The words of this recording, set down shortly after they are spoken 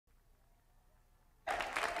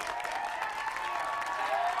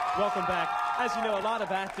Welcome back. As you know, a lot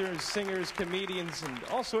of actors, singers, comedians, and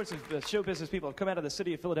all sorts of show business people have come out of the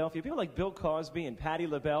city of Philadelphia. People like Bill Cosby and Patti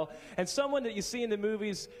LaBelle, and someone that you see in the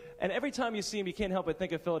movies, and every time you see him, you can't help but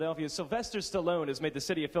think of Philadelphia. Sylvester Stallone has made the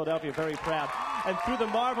city of Philadelphia very proud. And through the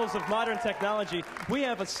marvels of modern technology, we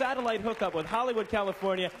have a satellite hookup with Hollywood,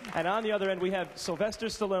 California, and on the other end, we have Sylvester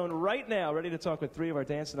Stallone right now, ready to talk with three of our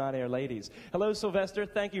Dancing on Air ladies. Hello, Sylvester.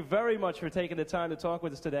 Thank you very much for taking the time to talk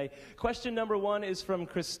with us today. Question number one is from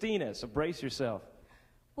Christina, so brace yourself.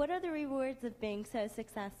 What are the rewards of being so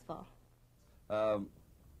successful?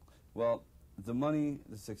 Well, the money,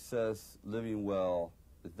 the success, living well,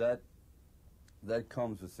 that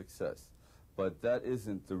comes with success. But that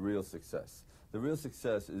isn't the real success. The real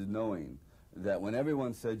success is knowing that when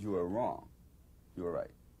everyone said you were wrong, you were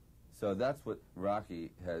right. So that's what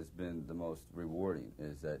Rocky has been the most rewarding,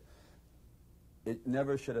 is that it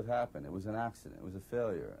never should have happened. It was an accident. It was a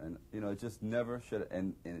failure. And, you know, it just never should have,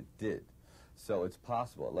 and it did. So it's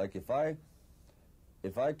possible. Like if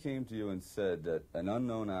I came to you and said that an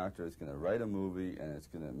unknown actor is going to write a movie and it's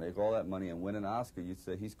going to make all that money and win an Oscar, you'd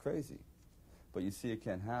say he's crazy. But you see, it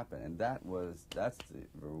can happen, and that's the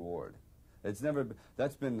reward. It's never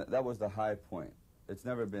that was the high point. It's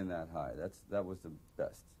never been that high. That was the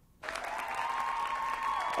best.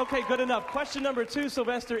 Okay, good enough. Question number two,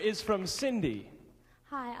 Sylvester, is from Cindy.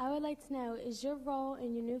 Hi, I would like to know, is your role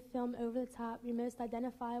in your new film, Over the Top, your most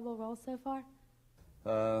identifiable role so far?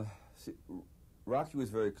 See, Rocky was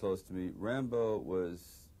very close to me. Rambo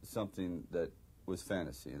was something that was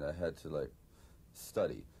fantasy, and I had to, like,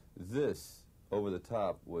 study. This, Over the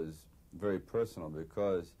Top, was very personal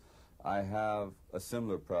because I have a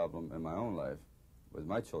similar problem in my own life with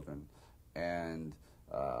my children, and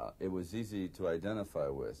it was easy to identify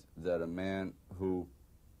with, that a man who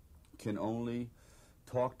can only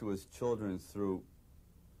talk to his children through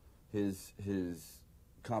his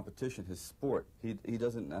competition, his sport. He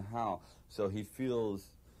doesn't know how, so he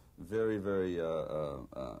feels very, very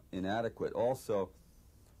inadequate. Also,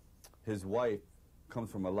 his wife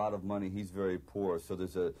comes from a lot of money. He's very poor, so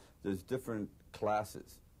there's different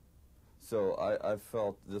classes. So I've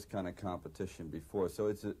felt this kind of competition before. So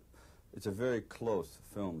it's a very close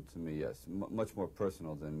film to me. Yes, much more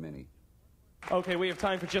personal than many. Okay, we have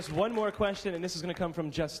time for just one more question, and this is going to come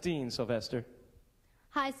from Justine, Sylvester.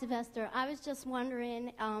 Hi, Sylvester. I was just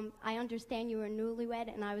wondering, I understand you were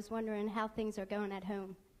newlywed, and I was wondering how things are going at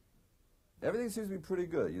home. Everything seems to be pretty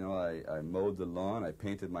good. You know, I mowed the lawn, I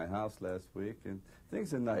painted my house last week, and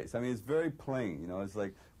things are nice. I mean, it's very plain, you know, it's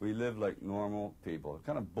like we live like normal people.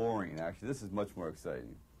 Kind of boring, actually. This is much more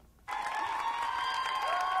exciting.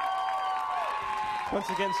 Once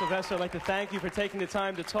again, Sylvester, I'd like to thank you for taking the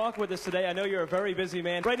time to talk with us today. I know you're a very busy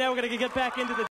man. Right now, we're going to get back into the